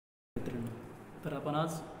तर आपण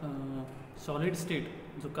आज सॉलिड स्टेट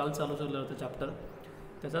जो काल चालू झाला होता चॅप्टर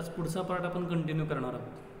त्याचाच पुढचा पार्ट आपण कंटिन्यू करणार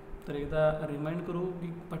आहोत. तर एकदा रिमाइंड करू की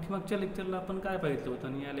पाठीमागच्या लेक्चरला आपण काय पाहिलं होतं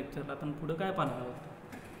आणि या लेक्चरला आपण पुढं काय पाहणार आहोत.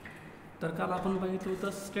 तर काल आपण पाहिलं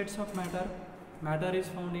होतं states of matter. Matter is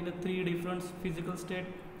found in 3 different physical state,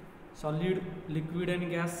 solid, liquid and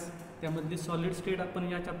gas. त्यामधली सॉलिड स्टेट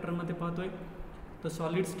आपण या चॅप्टरमध्ये पाहतोय. तर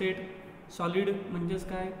सॉलिड स्टेट, सॉलिड म्हणजेच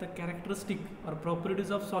काय तर कॅरेक्टरिस्टिक और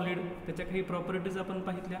प्रॉपर्टीज ऑफ सॉलिड, त्याच्या काही प्रॉपर्टीज आपण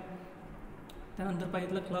पाहितल्या. त्यानंतर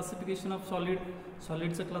पाहितलं क्लासिफिकेशन ऑफ सॉलिड.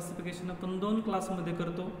 सॉलिडचं क्लासिफिकेशन आपण 2 क्लासमध्ये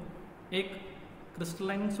करतो, एक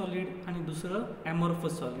क्रिस्टलाइन सॉलिड आणि दुसरं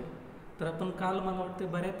ॲमॉर्फस सॉलिड. तर आपण काल मला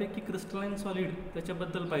वाटतं बऱ्यापैकी क्रिस्टलाइन सॉलिड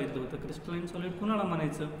त्याच्याबद्दल पाहिलं होतं. क्रिस्टलाइन सॉलिड कुणाला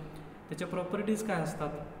म्हणायचं, त्याच्या प्रॉपर्टीज काय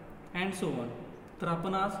असतात अँड सो ऑन. तर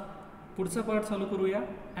आपण आज पुढचा पार्ट चालू करूया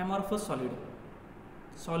ॲमॉर्फस सॉलिड.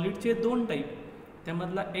 सॉलिडचे 2 टाईप,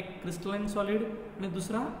 त्यामधला एक क्रिस्टलाइन सॉलिड आणि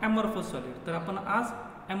दुसरा ॲमॉर्फस सॉलिड. तर आपण आज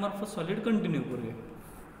ॲमॉर्फस सॉलिड कंटिन्यू करूया.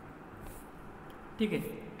 ठीक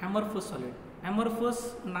आहे. ॲमॉर्फस सॉलिड, ॲमॉर्फस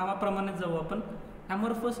नावाप्रमाणे जाऊ आपण.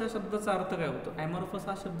 ॲमॉर्फस या शब्दाचा अर्थ काय होतो? ॲमॉर्फस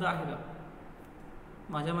हा शब्द आहे का?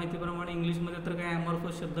 माझ्या माहितीप्रमाणे इंग्लिशमध्ये तर काय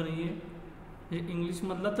ॲमॉर्फस शब्द नाही आहे. म्हणजे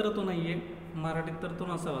इंग्लिशमधला तर तो नाही आहे, मराठीत तर तो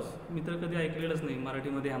नसावाच. मी तर कधी ऐकलेलंच नाही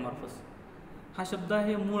मराठीमध्ये ॲमॉर्फस हा शब्द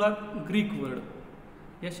आहे. मुळात ग्रीक वर्ड.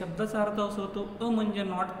 या शब्दाचा अर्थ असा होतो म्हणजे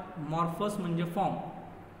नॉट, मॉर्फस म्हणजे फॉर्म,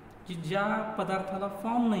 की ज्या पदार्थाला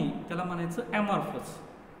फॉर्म नाही त्याला म्हणायचं ॲमॉर्फस.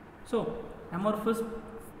 So ॲमॉर्फस,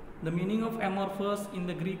 the meaning of ॲमॉर्फस in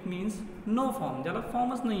the Greek means no form, ज्याला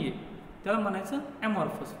फॉर्मच नाही आहे त्याला म्हणायचं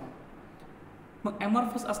ॲमॉर्फस फॉर्म. मग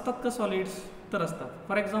ॲमॉर्फस असतात का सॉलिड्स? तर असतात.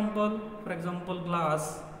 फॉर एक्झाम्पल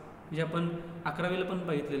ग्लास, जे आपण 11वीला पण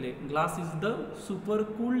पाहितलेले. Glass is the super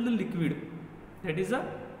cooled liquid, that is a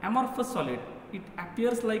ॲमॉर्फस solid. It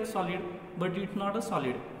appears like solid but it not a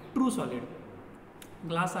solid, true solid.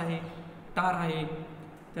 Glass आहे, टार आहे,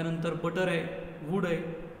 त्यानंतर बटर आहे, वूड आहे,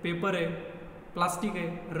 पेपर आहे, प्लास्टिक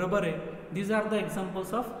आहे, रबर आहे. These R the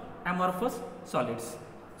examples of ॲमॉर्फस solids.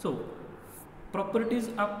 So properties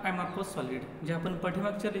of ॲमॉर्फस solid, जे आपण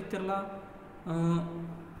पाठीमागच्या लेक्चरला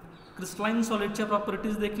क्रिस्टलाइन सॉलिडच्या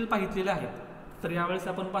प्रॉपर्टीज देखील पाहितलेल्या आहेत. तर यावेळेस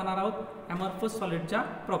आपण पाहणार आहोत ॲमॉर्फस सॉलिडच्या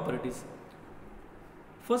प्रॉपर्टीज.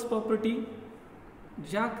 फर्स्ट प्रॉपर्टी,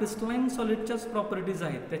 ज्या क्रिस्टलाइन सॉलिडच्याच प्रॉपर्टीज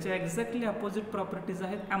आहेत त्याच्या एक्झॅक्टली अपोजिट प्रॉपर्टीज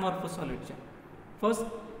आहेत ॲमॉर्फस सॉलिडच्या. First,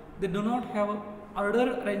 they do not have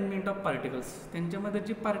order arrangement of particles. त्यांच्यामध्ये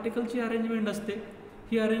जी पार्टिकलची अरेंजमेंट असते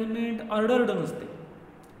ही अरेंजमेंट ऑर्डर्ड नसते,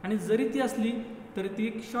 आणि जरी ती असली तरी ती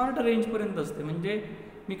एक शॉर्ट रेंजपर्यंत असते. म्हणजे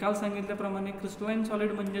मी काल सांगितल्याप्रमाणे क्रिस्टलाइन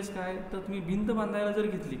सॉलिड म्हणजेच काय तर तुम्ही भिंत बांधायला जर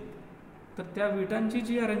घेतली तर त्या विटांची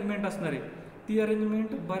जी अरेंजमेंट असणार आहे ती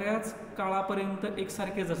अरेंजमेंट बऱ्याच काळापर्यंत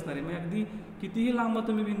एकसारखेच असणार आहे. म्हणजे अगदी कितीही लांब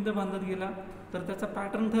तुम्ही भिंत बांधत गेला तर त्याचा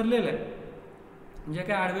पॅटर्न ठरलेला आहे. ज्या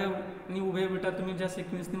काय आडव्या आणि उभ्या विटा तुम्ही ज्या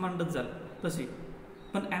सिक्वेन्सने मांडत जाल तशी.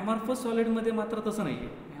 पण ॲमॉर्फस सॉलिडमध्ये मात्र तसं नाही आहे.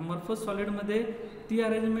 ॲमॉर्फस सॉलिडमध्ये ती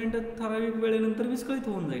अरेंजमेंट ठराविक वेळेनंतर विस्कळीत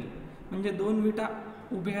होऊन जाईल. म्हणजे 2 विटा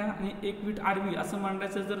उभ्या आणि 1 वीट आडवी असं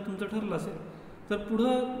मांडायचं जर तुमचं ठरलं असेल तर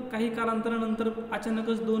पुढं काही कालांतरानंतर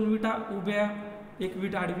अचानकच 2 विटा उभ्या, 1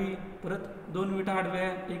 वीट आडवी, परत 2 विटा आडव्या,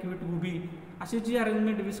 1 वीट उभी, अशी जी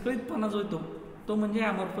अरेंजमेंट विस्कळीतपणा जो येतो तो म्हणजे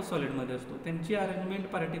ॲमॉर्फस सॉलिडमध्ये असतो. त्यांची अरेंजमेंट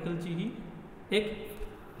पार्टिकलची ही एक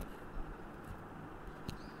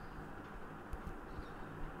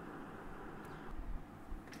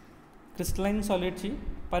क्रिस्टलाइन सॉलिडची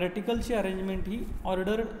पार्टिकलची अरेंजमेंट ही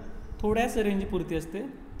ऑर्डर थोड्याच रेंजपुरती असते.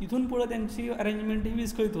 तिथून पुढं त्यांची अरेंजमेंट ही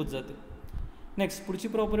विस्कळीत होत जाते. नेक्स्ट, पुढची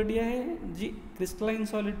प्रॉपर्टी आहे जी क्रिस्टलाइन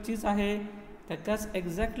सॉलिडचीच आहे, त्याच्याच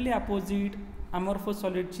exactly opposite ॲमॉर्फस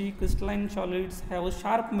सॉलिडची. Crystalline solids have a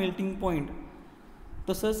sharp melting point.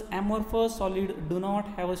 तसंच ॲमॉर्फस solid do not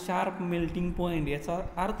have a sharp melting point. याचा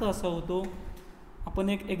अर्थ असा होतो, आपण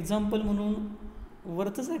एक एक्झाम्पल म्हणून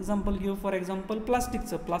वरचंच एक्झाम्पल घेऊ. फॉर एक्झाम्पल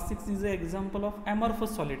प्लास्टिकचं. Plastic is a example of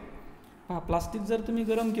ॲमॉर्फस solid. Plastic जर तुम्ही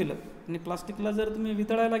गरम केलं आणि प्लास्टिकला जर तुम्ही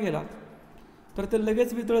वितळायला गेला तर ते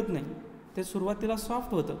लगेच वितळत नाही. ते सुरुवातीला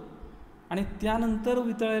सॉफ्ट होतं आणि त्यानंतर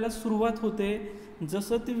वितळायला सुरुवात होते.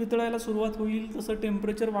 जसं ती वितळायला सुरुवात होईल तसं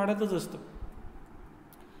टेम्परेचर वाढतच असतं.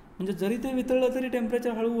 म्हणजे जरी ते वितळलं तरी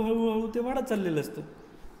टेम्परेचर हळूहळू ते वाढत चाललेलं असतं.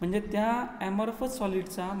 म्हणजे त्या ॲमॉर्फस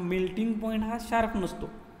सॉलिडचा मेल्टिंग पॉईंट हा शार्प नसतो.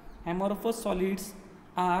 ॲमॉर्फस solids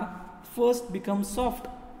R first become soft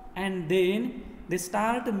and then they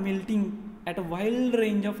start melting at a wild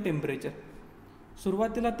range of temperature.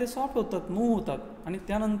 सुरुवातीला ते सॉफ्ट होतात, मूव्ह होतात, आणि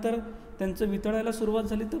त्यानंतर त्यांचं वितळायला सुरुवात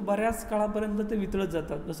झाली तर बऱ्याच काळापर्यंत ते वितळत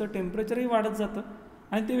जातात. जसं टेम्परेचरही वाढत जातं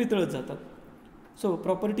आणि ते वितळत जातात. So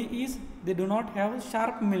property is they do not have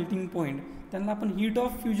sharp melting point. त्यांना आपण हीट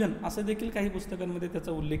ऑफ फ्युजन असं देखील काही पुस्तकांमध्ये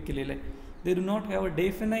त्याचा उल्लेख केलेला आहे. They do not have a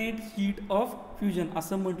definite heat of fusion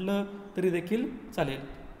असं म्हटलं तरी देखील चालेल.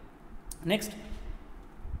 Next,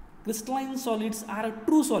 crystalline solids R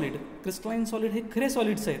true solid. Crystalline solid हे खरे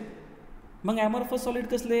सॉलिड्स आहेत. मग ॲमॉर्फस सॉलिड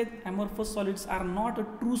कसले आहेत? ॲमॉर्फस solids R not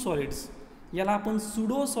true solids. याला आपण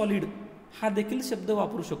सुडो सॉलिड हा देखील शब्द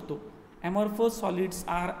वापरू शकतो. ॲमॉर्फस solids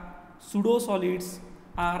R sudo solids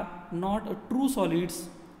R not true solids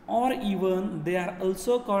और even they are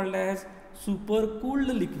also called as super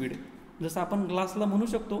cooled liquid. जसं आपण ग्लासला म्हणू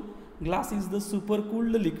शकतो glass is the super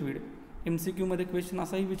cooled liquid. MCQ मध्ये क्वेश्चन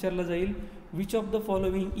असाही विचारला जाईल, which of the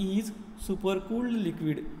following is super cooled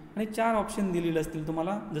liquid, आणि 4 ऑप्शन दिलेले असतील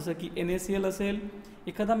तुम्हाला, जसं की NaCl असेल,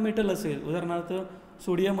 एखादा मेटल असेल उदाहरणार्थ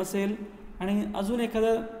सोडियम असेल, आणि अजून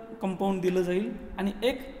एखादं कंपाऊंड दिलं जाईल, आणि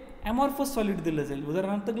एक ॲमॉर्फस सॉलिड दिलं जाईल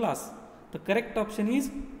उदाहरणार्थ ग्लास. तर करेक्ट ऑप्शन इज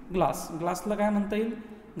ग्लास. ग्लासला काय म्हणता येईल?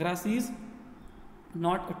 Glass is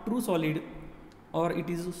not a true solid और इट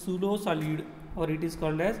इज सुडो सॉलिड और it is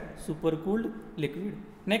called as super cooled liquid.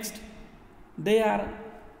 Next, they are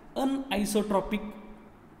अनआयसोट्रॉपिक.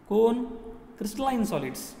 कोण? Crystalline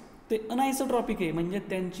solids. ते अनआयसोट्रॉपिक आहे, म्हणजे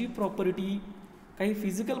त्यांची प्रॉपर्टी, काही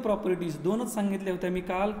फिजिकल प्रॉपर्टीज 2च सांगितल्या होत्या मी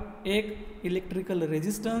काल. एक इलेक्ट्रिकल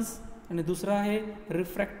रेजिस्टन्स आणि दुसरा आहे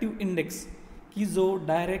रिफ्रॅक्टिव्ह इंडेक्स, की जो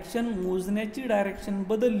डायरेक्शन मोजण्याची डायरेक्शन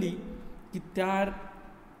बदलली की त्या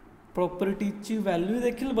प्रॉपर्टीची व्हॅल्यू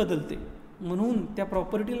देखील बदलते. म्हणून त्या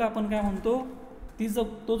प्रॉपर्टीला आपण काय म्हणतो?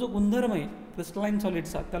 तो जो गुणधर्म आहे क्रिस्टलाइन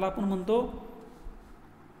सॉलिडचा त्याला आपण म्हणतो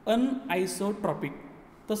अनआयसोट्रॉपिक.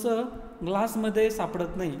 तसं ग्लासमध्ये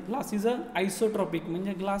सापडत नाही. ग्लास इज अ आयसोट्रॉपिक,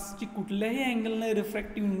 म्हणजे ग्लासची कुठल्याही अँगलने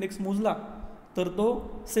रिफ्रॅक्टिव्ह इंडेक्स मोजला तर तो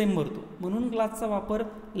सेम भरतो. म्हणून ग्लासचा वापर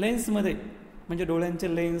लेन्समध्ये, म्हणजे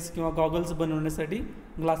डोळ्यांचे लेन्स किंवा गॉगल्स बनवण्यासाठी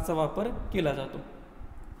ग्लासचा वापर केला जातो.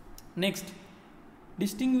 Next,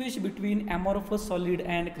 distinguish between ॲमॉर्फस solid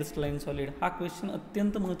and crystalline solid. हा क्वेश्चन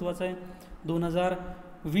अत्यंत महत्त्वाचा आहे.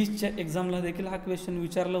 2020च्या एक्झामला देखील हा क्वेश्चन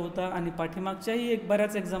विचारला होता आणि पाठीमागच्याही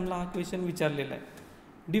बऱ्याच एक्झामला हा क्वेश्चन विचारलेला आहे.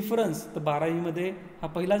 डिफरन्स, तर 12वीमध्ये हा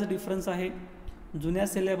पहिलाच डिफरन्स आहे. जुन्या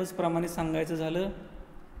सिलेबसप्रमाणे सांगायचं झालं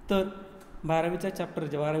तर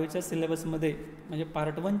 12वीच्या सिलेबसमध्ये, म्हणजे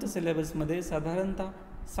पार्ट 1च्या सिलेबसमध्ये साधारणतः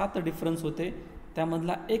 7 डिफरन्स होते.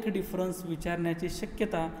 त्यामधला एक डिफरन्स विचारण्याची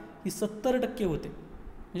शक्यता ही 70% होते.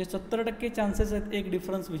 म्हणजे 70% चान्सेस आहेत एक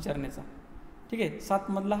डिफरन्स विचारण्याचा. ठीक आहे. 7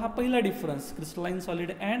 मधला हा पहिला difference crystalline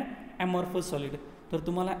solid and ॲमॉर्फस solid. तर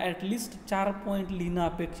तुम्हाला ॲटलिस्ट 4 पॉईंट लिहिणं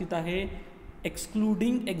अपेक्षित आहे,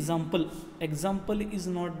 excluding example. Example is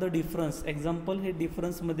not the difference. Example हे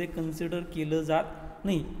डिफरन्समध्ये कन्सिडर केलं जात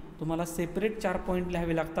नाही. तुम्हाला सेपरेट 4 पॉईंट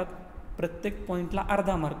लिहावे लागतात, प्रत्येक पॉईंटला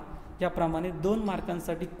अर्धा मार्क. याप्रमाणे 2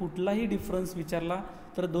 मार्कांसाठी कुठलाही डिफरन्स विचारला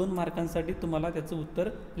तर 2 मार्कांसाठी तुम्हाला त्याचं उत्तर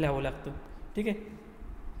लिहावं लागतं. ठीक आहे.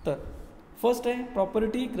 तर फर्स्ट आहे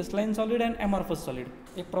property crystalline solid and ॲमॉर्फस solid.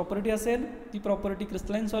 एक प्रॉपर्टी असेल, ती प्रॉपर्टी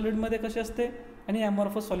क्रिस्टलाइन सॉलिडमध्ये कशी असते आणि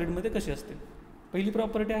ॲमॉर्फस सॉलिडमध्ये कशी असते. पहिली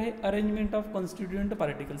प्रॉपर्टी आहे arrangement of constituent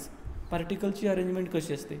particles. पार्टिकलची arrangement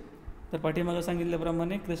कशी असते? तर पाठीमागं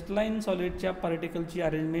सांगितल्याप्रमाणे क्रिस्टलाइन सॉलिडच्या पार्टिकलची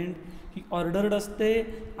अरेंजमेंट ही ऑर्डर्ड असते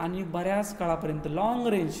आणि बऱ्याच काळापर्यंत, लॉंग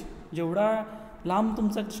रेंज, जेवढा लांब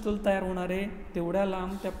तुमचा क्रिस्टल तयार होणार आहे तेवढ्या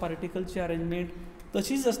लांब त्या पार्टिकलची अरेंजमेंट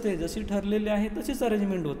तशीच असते, जशी ठरलेली आहे तशीच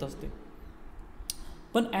अरेंजमेंट होत असते.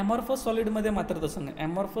 पण ॲमॉर्फस सॉलिडमध्ये मात्र तसं नाही.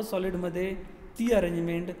 ॲमॉर्फस सॉलिडमध्ये ती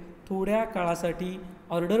अरेंजमेंट थोड्या काळासाठी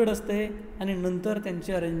ऑर्डर्ड असते आणि नंतर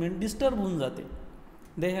त्यांची अरेंजमेंट डिस्टर्ब होऊन जाते.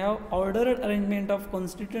 They have ordered arrangement of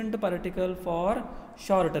constituent particle for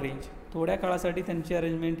short range. थोड्या काळासाठी त्यांची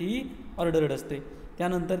अरेंजमेंट ही ऑर्डर्ड असते,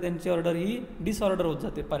 त्यानंतर त्यांची ऑर्डर ही डिसऑर्डर होत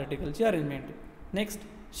जाते पार्टिकलची अरेंजमेंट. Next,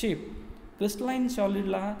 shape. क्रिस्टलाइन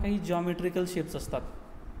सॉलिडला काही जॉमेट्रिकल शेप्स असतात,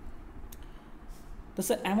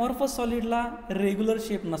 तसं ॲमॉर्फस सॉलिडला रेग्युलर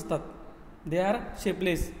शेप नसतात. They are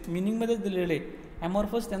shapeless. मिनिंगमध्येच दिलेले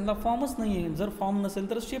ॲमॉर्फस त्यांना फॉर्मच नाही आहे. जर फॉर्म नसेल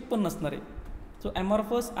तर शेप पण नसणार आहे. So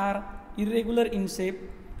ॲमॉर्फस R irregular in shape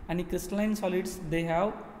आणि crystalline solids they have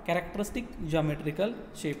characteristic geometrical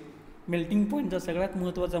shape. Melting पॉईंटचा सगळ्यात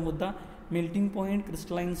महत्त्वाचा मुद्दा, मेल्टिंग पॉईंट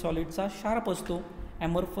क्रिस्टलाइन सॉलिडचा शार्प असतो,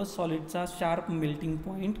 ॲमॉर्फस सॉलिडचा शार्प मेल्टिंग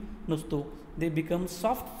पॉईंट नसतो. They become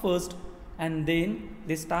soft first and then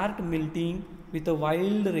they start melting with a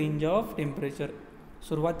wild range of temperature.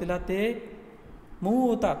 सुरुवातीला ते मऊ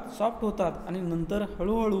होतात, सॉफ्ट होतात आणि नंतर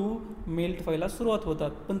हळूहळू मेल्ट व्हायला सुरुवात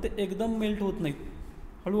होतात. पण ते एकदम मेल्ट होत नाहीत,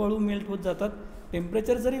 हळूहळू मेल्ट होत जातात.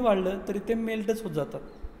 टेम्परेचर जरी वाढलं तरी ते मेल्टच होत जातात.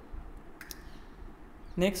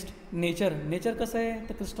 Next, nature. नेचर कसं आहे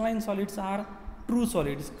तर crystalline solids R true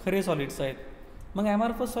solids, खरे सॉलिड्स आहेत. मग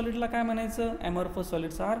ॲमॉर्फस सॉलिडला काय म्हणायचं? ॲमॉर्फस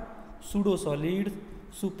solids R sudo solid,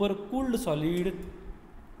 super cooled solid,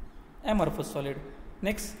 ॲमॉर्फस solid.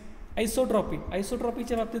 Next, आयसोट्रॉपी.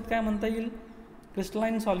 आयसोट्रॉपीच्या बाबतीत काय म्हणता येईल?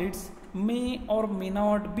 क्रिस्टलाइन सॉलिड्स मे और मे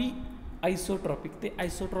नॉट बी आयसोट्रॉपिक. ते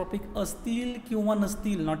आयसोट्रॉपिक असतील किंवा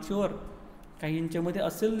नसतील, नॉट शुअर. काहींच्यामध्ये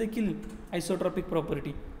असेल देखील आयसोट्रॉपिक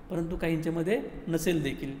प्रॉपर्टी, परंतु काहींच्यामध्ये नसेल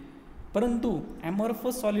देखील. परंतु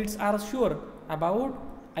ॲमॉर्फस solids R sure about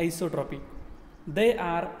isotropic. They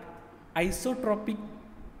are isotropic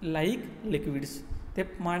like liquids. ते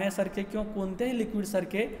पाण्यासारखे किंवा कोणत्याही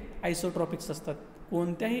लिक्विडसारखे आयसोट्रॉपिक्स असतात.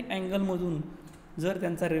 कोणत्याही अँगलमधून जर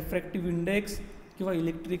त्यांचा रिफ्रॅक्टिव्ह इंडेक्स किंवा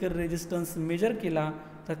इलेक्ट्रिकल रेजिस्टन्स मेजर केला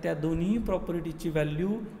तर त्या दोन्ही प्रॉपर्टीची व्हॅल्यू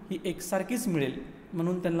ही एकसारखीच मिळेल,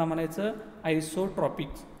 म्हणून त्यांना म्हणायचं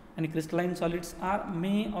आयसोट्रॉपिक्स. आणि क्रिस्टलाइन सॉलिड्स आर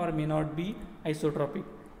मे और may not be isotropic.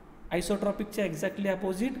 आयसोट्रॉपिकच्या exactly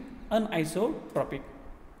opposite अनआयसोट्रॉपिक.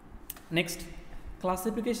 Next,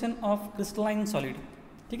 classification of crystalline solid.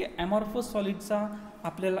 ठीक आहे, ॲमॉर्फस सॉलिडचा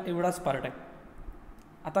आपल्याला एवढाच पार्ट आहे.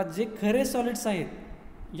 आता जे खरे सॉलिड्स आहेत,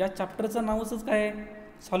 या चॅप्टरचं नावच काय आहे,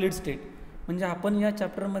 सॉलिड स्टेट. म्हणजे आपण या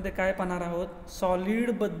चॅप्टरमध्ये काय पाहणार आहोत,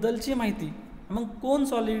 सॉलिडबद्दलची माहिती. मग कोण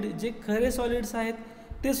सॉलिड, जे खरे सॉलिड्स आहेत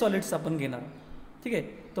ते सॉलिड्स आपण घेणार. ठीक आहे,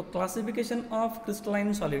 तो क्लासिफिकेशन ऑफ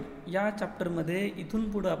क्रिस्टलाइन सॉलिड या चॅप्टरमध्ये इथून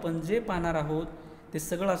पुढं आपण जे पाहणार आहोत ते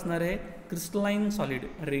सगळं असणार आहे crystalline solid.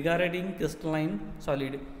 Regarding crystalline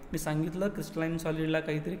solid मी सांगितलं, क्रिस्टलाइन सॉलिडला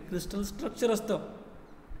काहीतरी क्रिस्टल स्ट्रक्चर असतं.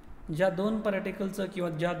 ज्या दोन पार्टिकलचं किंवा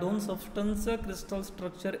ज्या दोन सबस्टन्सचं क्रिस्टल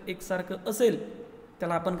स्ट्रक्चर एकसारखं असेल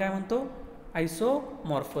त्याला आपण काय म्हणतो,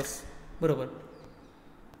 आयसोमॉर्फस. बरोबर.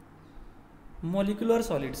 Molecular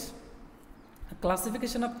solids.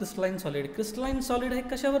 Classification of crystalline solid. Crystalline solid हे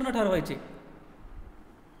कशावरनं ठरवायचे.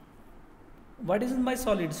 What is by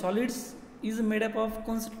solid. Solids is made up of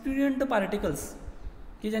constituent particles,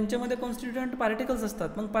 की ज्यांच्यामध्ये कॉन्स्टिट्युएंट पार्टिकल्स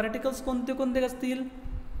असतात. मग पार्टिकल्स कोणते कोणते असतील,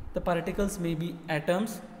 तर particles may be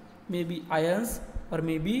atoms, may be ions और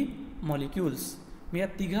मे बी मॉलिक्युल्स. मी या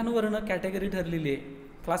तिघांवरनं कॅटेगरी ठरलेली आहे,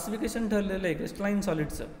 क्लासिफिकेशन ठरलेलं आहे क्रिस्टलाइन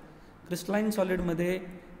सॉलिडचं. क्रिस्टलाइन सॉलिडमध्ये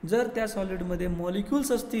जर त्या सॉलिडमध्ये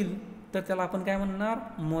मॉलिक्युल्स असतील तर त्याला आपण काय म्हणणार,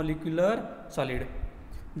 मॉलिक्युलर सॉलिड.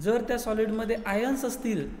 जर त्या सॉलिडमध्ये आयन्स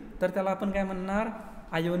असतील तर त्याला आपण काय म्हणणार,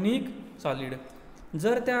 आयोनिक सॉलिड.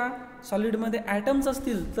 जर त्या सॉलिडमध्ये ॲटम्स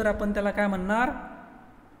असतील तर आपण त्याला काय म्हणणार,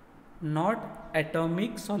 not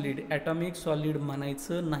atomic solid. Atomic solid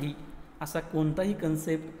म्हणायचं नाही. असा कोणताही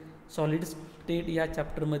कन्सेप्ट सॉलिड स्टेट या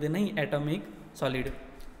चॅप्टरमध्ये नाही ॲटॉमिक सॉलिड.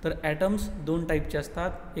 तर ॲटम्स दोन टाईपचे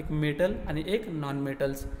असतात, एक मेटल आणि एक नॉन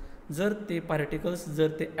मेटल्स. जर ते पार्टिकल्स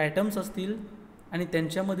जर ते ॲटम्स असतील आणि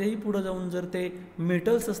त्यांच्यामध्येही पुढं जाऊन जर ते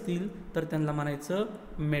मेटल्स असतील तर त्यांना म्हणायचं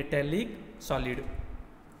मेटॅलिक सॉलिड.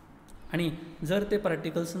 आणि जर ते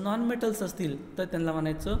पार्टिकल्स नॉन मेटल्स असतील तर त्यांना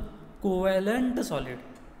म्हणायचं covalent solid.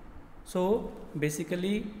 So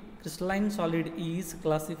basically crystalline solid is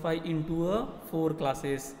classified into a 4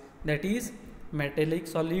 classes, that is metallic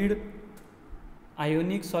solid,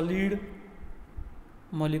 ionic solid,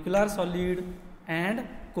 molecular solid and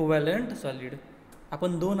covalent solid.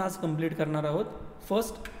 आपण दोन आज कंप्लीट करणार आहोत.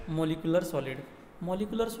 First molecular solid.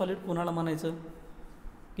 Molecular solid कोणाला म्हणायचं,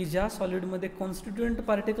 की ज्या सॉलिडमध्ये कॉन्स्टिट्युएंट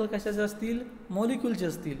पार्टिकल कशाचे असतील, मॉलिक्युलचे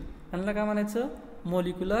असतील, त्यांना काय म्हणायचं,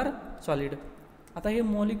 मॉलिक्युलर सॉलिड. आता हे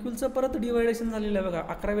मॉलिक्युलचं परत डिवायडेशन झालेलं आहे बघा,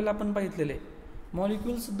 11वीला आपण पाहितलेले.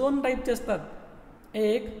 मॉलिक्युल्स दोन टाईपचे असतात,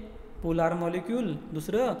 एक पोलार मॉलिक्यूल,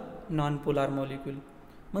 दुसरं नॉन पोलार मॉलिक्यूल.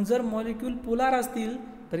 मग जर मॉलिक्यूल पोलार असतील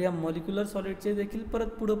तर या मॉलिक्युलर सॉलिडचे देखील परत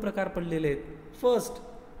पुढं प्रकार पडलेले आहेत. फर्स्ट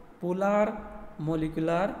पोलार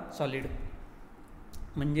मॉलिक्युलर सॉलिड,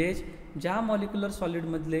 म्हणजेच ज्या मॉलिक्युलर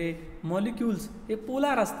सॉलिडमधले मॉलिक्युल्स हे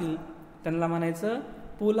पोलार असतील त्यांना म्हणायचं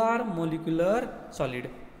पोलार मॉलिक्युलर सॉलिड.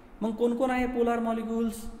 मग कोण कोण आहे पोलार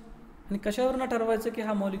मॉलिक्युल्स आणि कशावरनं ठरवायचं की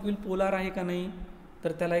हा मॉलिक्यूल पोलार आहे का नाही,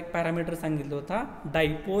 तर त्याला एक पॅरामीटर सांगितलं होता,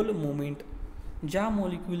 डायपोल मोमेंट. ज्या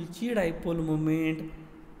मॉलिक्यूलची डायपोल मोमेंट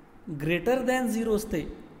ग्रेटर दॅन 0 असते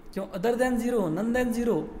किंवा अदर दॅन 0, नन दॅन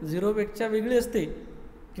 0, 0पेक्षा वेगळी असते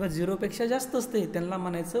किंवा 0पेक्षा जास्त असते, त्यांना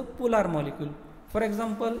म्हणायचं polar molecule. For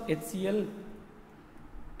example HCl,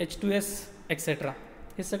 H2S etcetera,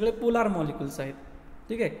 हे सगळे पोलार मॉलिक्युल्स आहेत.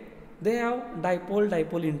 ठीक आहे. They have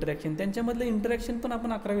dipole interaction. त्यांच्यामधलं interaction पण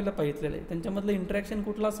आपण 11वीला पाहितलेलं आहे. त्यांच्यामधलं इंटरॅक्शन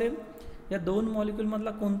कुठलं असेल, या दोन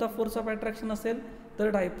मॉलिक्यूलमधला कोणता फोर्स ऑफ अट्रॅक्शन असेल, तर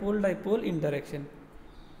डायपोल इंटरॅक्शन.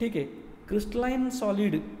 ठीक आहे. क्रिस्टलाइन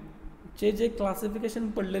सॉलिडचे जे क्लासिफिकेशन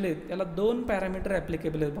पडलेले आहेत त्याला दोन पॅरामीटर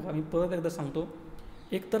ॲप्लिकेबल आहेत बघा. मी परत एकदा सांगतो.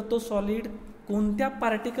 एक तर तो सॉलिड कोणत्या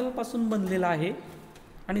पार्टिकलपासून बनलेला आहे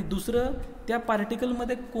आणि दुसरं त्या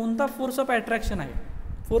पार्टिकलमध्ये कोणता फोर्स ऑफ अट्रॅक्शन आहे,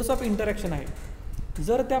 फोर्स ऑफ इंटरॅक्शन आहे.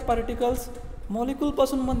 जर त्या पार्टिकल्स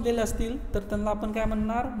मॉलिक्यूलपासून बनलेले असतील तर त्यांना आपण काय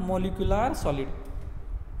म्हणणार, मॉलिक्युलर सॉलिड.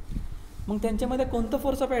 मग त्यांच्यामध्ये कोणतं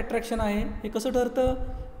फोर्स ऑफ अट्रॅक्शन आहे हे कसं ठरतं,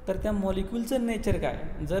 तर त्या मॉलिक्यूलचं नेचर काय.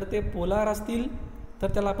 जर ते पोलार असतील तर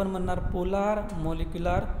त्याला आपण म्हणणार पोलार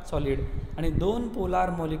मॉलिक्युलर सॉलिड. आणि दोन पोलार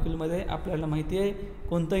मॉलिक्यूलमध्ये आपल्याला माहिती आहे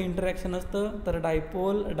कोणतं इंटरॅक्शन असतं, तर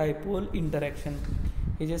डायपोल डायपोल इंटरॅक्शन.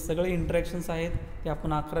 हे जे सगळे इंटरॅक्शन्स आहेत ते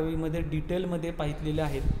आपण 11वीमध्ये डिटेलमध्ये पाहिलेले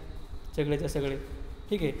आहेत सगळेच्या सगळे.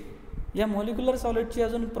 ठीक आहे. या मॉलिक्युलर सॉलिडची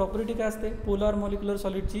अजून प्रॉपर्टी काय असते पोलार मॉलिक्युलर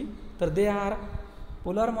सॉलिडची, तर they are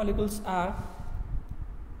polar molecules R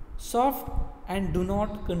soft and do not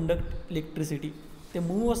conduct electricity. ते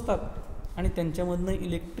मूव्ह असतात आणि त्यांच्यामधनं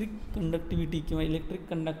इलेक्ट्रिक कंडक्टिव्हिटी किंवा इलेक्ट्रिक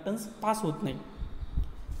कंडक्टन्स पास होत नाही.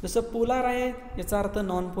 जसं पोलार आहे याचा अर्थ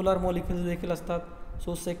नॉन पोलार मॉलिक्युल्स देखील असतात.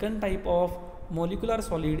 So second type of molecular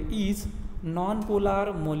solid is non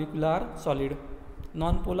polar molecular solid.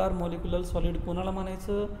 Non polar molecular solid कोणाला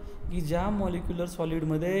म्हणायचं की ज्या molecular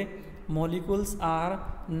सॉलिडमध्ये molecules R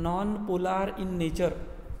non polar in nature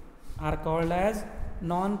R called as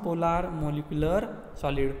non polar molecular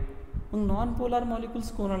solid. मग non polar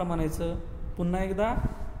molecules कोणाला म्हणायचं, पुन्हा एकदा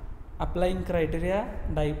applying criteria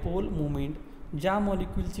dipole movement. ज्या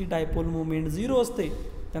मॉलिक्युलची डायपोल मुवमेंट 0 असते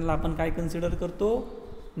त्यांना आपण काय कन्सिडर करतो,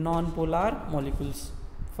 non polar molecules.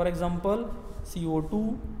 For example CO2,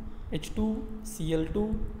 H2, Cl2,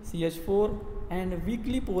 CH4 and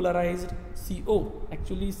weakly polarized CO.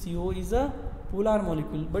 Actually CO is a polar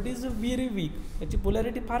molecule but is very weak. याची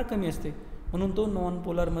पोलॅरिटी फार कमी असते म्हणून तो नॉन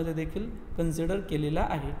पोलारमध्ये देखील कन्सिडर केलेला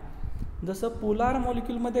आहे. जसं पोलार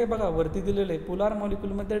मॉलिक्यूलमध्ये बघा वरती दिलेलं आहे पोलार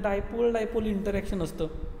मॉलिक्यूलमध्ये डायपोल डायपोल इंटरॅक्शन असतं,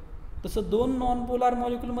 तसं दोन नॉन पोलार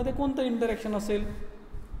मॉलिक्यूलमध्ये कोणतं इंटरॅक्शन असेल,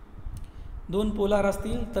 दोन पोलार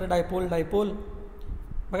असतील तर डायपोल डायपोल.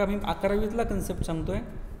 बघा मी 11वीतला कन्सेप्ट सांगतोय.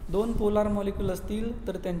 दोन पोलार मॉलिक्यूल असतील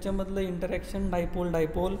तर त्यांच्यामधलं इंटरॅक्शन डायपोल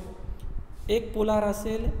डायपोल. एक पोलार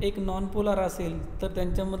असेल एक नॉन पोलार असेल तर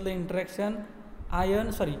त्यांच्यामधलं interaction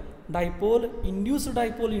dipole induced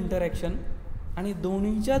dipole interaction. आणि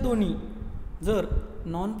दोन्हीच्या दोन्ही जर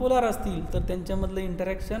नॉन पोलार असतील तर त्यांच्यामधलं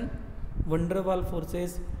interaction van der Waals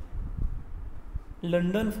forces,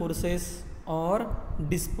 London forces और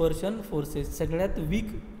डिस्पर्शन फोर्सेस. सगळ्यात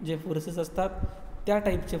वीक जे फोर्सेस असतात त्या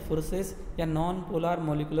टाईपचे फोर्सेस या नॉन पोलार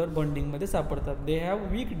मॉलिक्युलर बॉन्डिंगमध्ये सापडतात. They have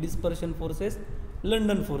weak dispersion forces,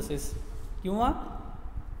 London forces किंवा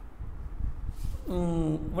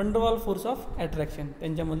van der Waals force of attraction,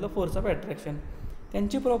 त्यांच्यामधलं force of attraction.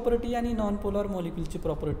 त्यांची प्रॉपर्टी आणि नॉन पोलार मॉलिक्यूलची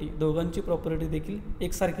प्रॉपर्टी दोघांची प्रॉपर्टी देखील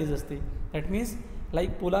एकसारखीच असते. That means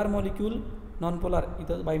like polar molecule non polar,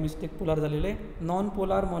 इथं बाय मिस्टेक पोलार झालेलं आहे. नॉन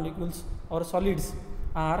पोलार मॉलिक्यूल्स और solids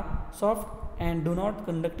R soft and do not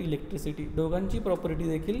conduct electricity. दोघांची प्रॉपर्टी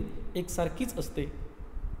देखील एकसारखीच असते.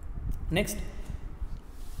 नेक्स्ट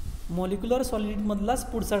मॉलिक्युलर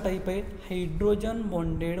सॉलिडमधलाच पुढचा टाईप आहे हायड्रोजन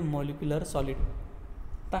बॉन्डेड मॉलिक्युलर सॉलिड.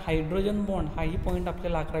 आता हायड्रोजन बॉन्ड हाही पॉईंट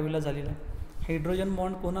आपल्याला 11वीला झालेला आहे. हायड्रोजन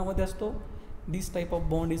बॉन्ड कोणामध्ये असतो, दिस type of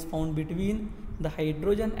bond is found between the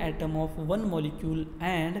hydrogen item of one molecule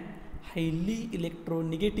and highly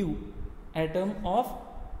इलेक्ट्रोनिगेटिव्ह item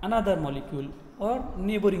of another molecule और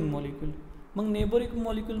नेबरिंग मॉलिक्यूल. मग नेबरिंग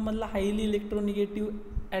मॉलिक्यूलमधला हायली इलेक्ट्रोनिगेटिव्ह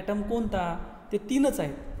ॲटम कोणता, ते 3च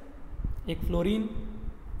आहेत, एक fluorine,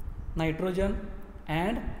 nitrogen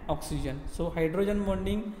and oxygen. So hydrogen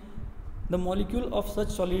bonding, the molecule of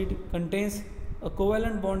such solid contains a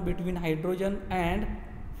covalent bond between hydrogen and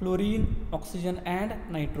fluorine, oxygen and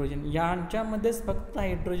nitrogen. यांच्यामध्येच फक्त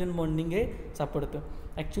hydrogen bonding हे सापडतं.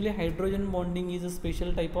 Actually hydrogen bonding is a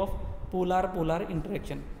special type of polar polar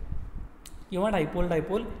interaction किंवा dipole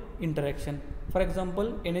dipole interaction. For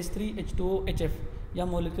example NH3H2OHF या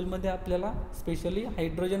मॉलिक्यूलमध्ये आपल्याला specially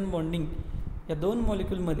hydrogen bonding या दोन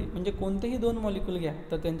मॉलिक्यूलमध्ये, म्हणजे कोणतेही दोन मॉलिक्यूल घ्या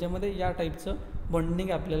तर त्यांच्यामध्ये या टाईपचं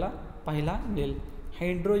बॉन्डिंग आपल्याला पाहायला मिळेल.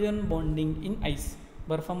 Hydrogen bonding in ice,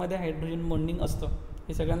 बर्फामध्ये hydrogen bonding असतं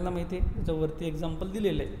हे सगळ्यांना माहिती आहे. त्याच्यावरती एक्झाम्पल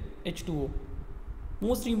दिलेलं आहे H2O.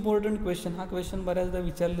 मोस्ट इम्पॉर्टंट क्वेश्चन, हा क्वेश्चन बऱ्याचदा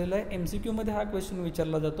विचारलेला आहे, MCQमध्ये हा क्वेश्चन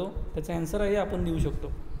विचारला जातो. त्याचा आन्सर आहे आपण देऊ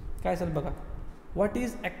शकतो. काय असेल बघा, what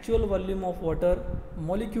is actual volume of water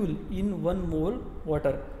molecule in 1 मोल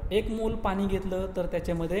वॉटर. 1 मोल पाणी घेतलं तर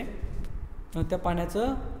त्याच्यामध्ये त्या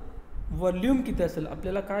पाण्याचं व्हॉल्यूम किती असेल.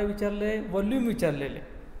 आपल्याला काय विचारलं आहे, व्हॉल्यूम विचारलेलं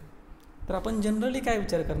आहे. तर आपण जनरली काय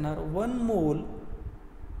विचार करणार, 1 मोल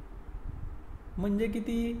म्हणजे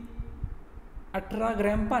किती, 18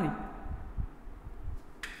 ग्रॅम पाणी,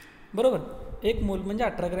 बरोबर. 1 मोल म्हणजे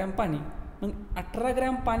 18 ग्रॅम पाणी. मग 18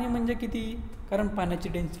 ग्रॅम पाणी म्हणजे किती, कारण पाण्याची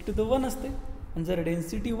डेन्सिटी तर 1 असते. आणि जर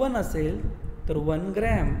डेन्सिटी 1 असेल तर 1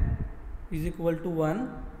 gram is equal to 1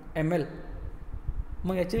 ml.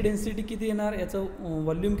 मग याची डेन्सिटी किती येणार, याचं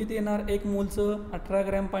व्हॉल्यूम किती येणार, 1 मोलचं 18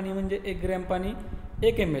 ग्रॅम पाणी म्हणजे 1 ग्रॅम पाणी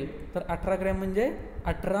 1 ml. तर 18 ग्रॅम म्हणजे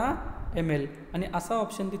 18 ml. आणि असा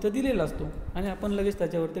ऑप्शन तिथं दिलेला असतो आणि आपण लगेच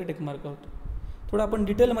त्याच्यावरती टिकमार्क होतो. थोडं आपण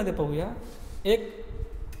डिटेलमध्ये पाहूया. 1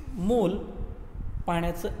 मोल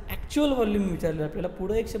पाण्याचं ॲक्च्युअल व्हॉल्यूम विचारलं आपल्याला.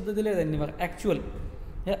 पुढं एक शब्द दिला आहे त्यांनी बघा, ॲक्च्युअल.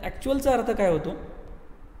 ह्या ॲक्च्युअलचा अर्थ काय होतो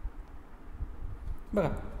बघा,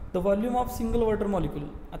 the volume of single water molecule.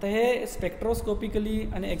 आता हे स्पेक्ट्रोस्कोपिकली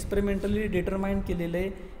आणि एक्सपेरिमेंटली डिटरमाइन केलेले.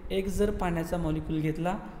 एक जर पाण्याचा मॉलिक्यूल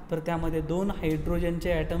घेतला तर त्यामध्ये 2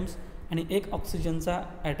 हायड्रोजनचे ॲटम्स आणि 1 ऑक्सिजनचा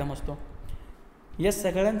ॲटम असतो. या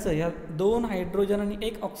सगळ्यांचं, या 2 हायड्रोजन आणि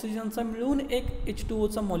 1 ऑक्सिजनचा मिळून एक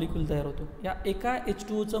H2Oचा मॉलिक्यूल तयार होतो. या एका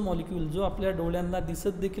H2Oचा मॉलिक्यूल जो आपल्या डोळ्यांना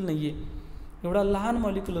दिसत देखील नाही आहे एवढा लहान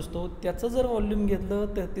मॉलिक्यूल असतो, त्याचं जर व्हॉल्यूम घेतलं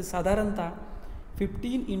तर ते साधारणतः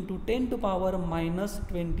 15 ×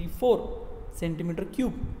 10⁻⁻24 सेंटीमीटर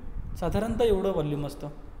क्यूब साधारणतः एवढं व्हॉल्यूम असतं.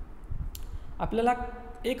 आपल्याला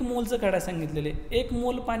 1 मोलचं काढायला सांगितलेले. 1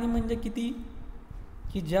 मोल पाणी म्हणजे किती,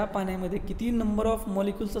 की ज्या पाण्यामध्ये किती नंबर ऑफ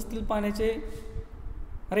मॉलिक्युल्स असतील पाण्याचे,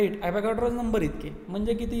 राईट, ॲव्होगाड्रो नंबर इतके,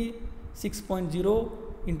 म्हणजे किती 6.0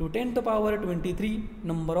 × 10⁻23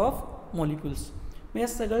 नंबर ऑफ मॉलिक्युल्स. मग या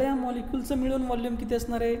सगळ्या मॉलिक्युलचं मिळून व्हॉल्यूम किती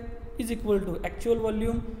असणार आहे, is equal to actual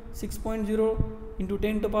volume 6.0 ×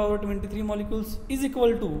 10⁻23 molecules is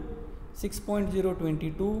equal to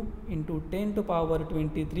 6.022 ×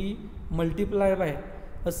 10⁻23 multiply by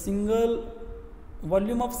a single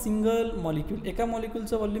volume of single molecule. एका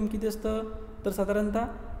मॉलिक्यूलचं व्हॉल्यूम किती असतं तर साधारणतः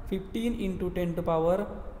 15 ×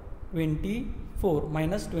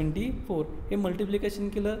 10⁻24 हे मल्टिप्लिकेशन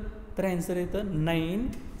केलं तर ॲन्सर येतं 9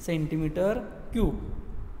 सेंटीमीटर क्यूब.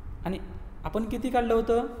 आणि आपण किती काढलं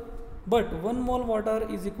होतं, बट 1 मोल water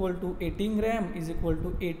is equal to 18 gram is equal to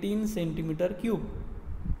 18 centimetre cube.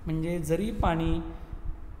 म्हणजे जरी पाणी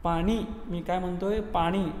मी काय म्हणतोय,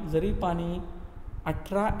 जरी पाणी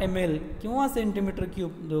 18 ml किंवा सेंटीमीटर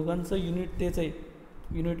क्यूब, दोघांचं युनिट तेच आहे,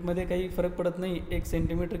 युनिटमध्ये काही फरक पडत नाही. 1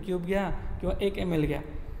 सेंटीमीटर क्यूब घ्या किंवा 1 ml घ्या.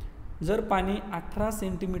 जर पाणी 18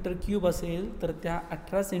 सेंटीमीटर क्यूब असेल तर त्या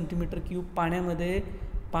 18 सेंटीमीटर क्यूब पाण्यामध्ये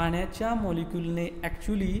पाण्याच्या मॉलिक्यूलने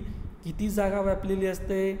ॲक्च्युली किती जागा व्यापलेली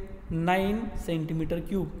असते, 9 सेंटीमीटर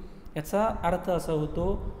क्यूब. याचा अर्थ असा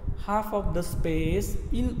होतो, half of the space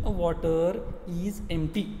in a water is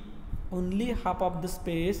empty. Only half of the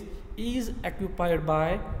space is occupied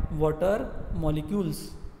by water molecules.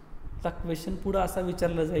 चा क्वेश्चन पुढं असा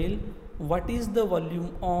विचारला जाईल, what is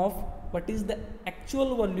the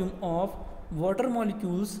actual volume of water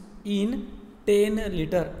molecules in 10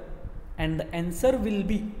 litre and the answer will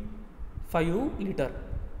be 5 litre.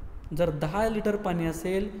 जर 10 litre पाणी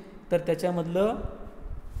असेल तर त्याच्यामधलं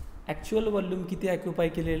ॲक्च्युअल व्हॉल्यूम किती ऑक्युपाय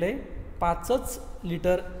केलेलं आहे, 5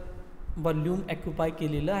 लिटर व्हॉल्यूम ऑक्युपाय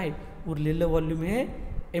केलेलं आहे. उरलेलं व्हॉल्यूम हे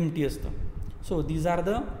एम्प्टी असतं. So these R the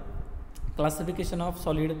classification of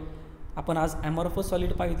solid. आपण आज ॲमॉर्फस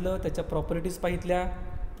सॉलिड पाहितलं, त्याच्या प्रॉपर्टीज पाहितल्या,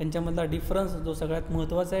 त्यांच्यामधला डिफरन्स जो सगळ्यात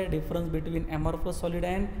महत्त्वाचा आहे, difference between ॲमॉर्फस solid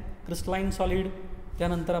and crystalline solid.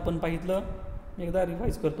 त्यानंतर आपण पाहितलं, एकदा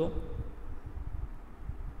रिवाईज करतो.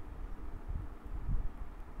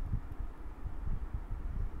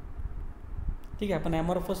 ठीक आहे, आपण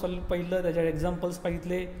ॲमॉर्फस सॉलिड पाहिलं, त्याच्या एक्झाम्पल्स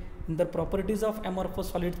पाहितले, नंतर प्रॉपर्टीज ऑफ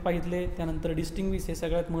ॲमॉर्फस सॉलिड्स पाहितले, त्यानंतर डिस्टिंग्विश, हे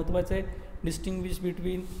सगळ्यात महत्त्वाचं आहे, distinguish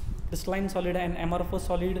between crystalline solid and ॲमॉर्फस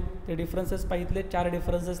solid. ते डिफरन्सेस पाहितले, 4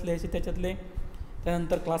 डिफरन्सेस लिहायचे त्याच्यातले.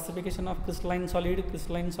 त्यानंतर क्लासिफिकेशन ऑफ क्रिस्टलाइन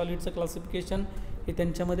सॉलिडचं क्लासिफिकेशन, हे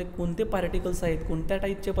त्यांच्यामध्ये कोणते पार्टिकल्स आहेत, कोणत्या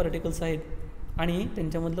टाईपचे पार्टिकल्स आहेत आणि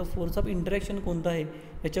त्यांच्यामधलं फोर्स ऑफ इंटरॅक्शन कोणतं आहे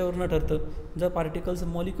याच्यावरनं ठरतं. जर पार्टिकल्स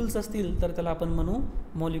मॉलिक्युल्स असतील तर त्याला आपण म्हणू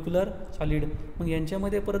मॉलिक्युलर सॉलिड. मग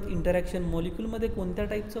यांच्यामध्ये परत इंटरॅक्शन, मॉलिक्युलमध्ये कोणत्या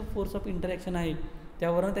टाईपचं फोर्स ऑफ इंटरॅक्शन आहे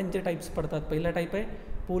त्यावरनं त्यांचे टाईप्स पडतात. पहिला टाईप आहे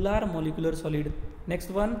polar molecular solid,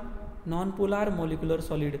 next one non polar molecular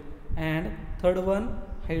solid and third one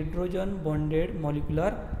hydrogen bonded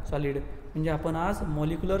molecular solid. म्हणजे आपण आज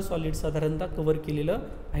मॉलिक्युलर सॉलिड साधारणतः कव्हर केलेलं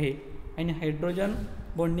आहे. आणि हायड्रोजन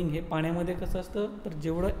बॉन्डिंग हे पाण्यामध्ये कसं असतं तर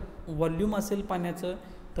जेवढं व्हॉल्यूम असेल पाण्याचं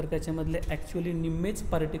तर त्याच्यामधले ॲक्च्युअली निम्मेच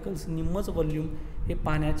पार्टिकल्स, निम्मच व्हॉल्यूम हे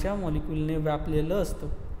पाण्याच्या मॉलिक्युलने व्यापलेलं असतं.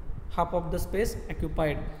 Half of the space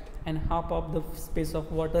occupied and half of the space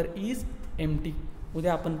of water is empty.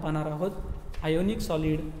 उद्या आपण पाहणार आहोत ionic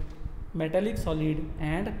solid, metallic solid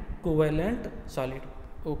and covalent solid.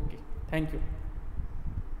 Okay, thank you.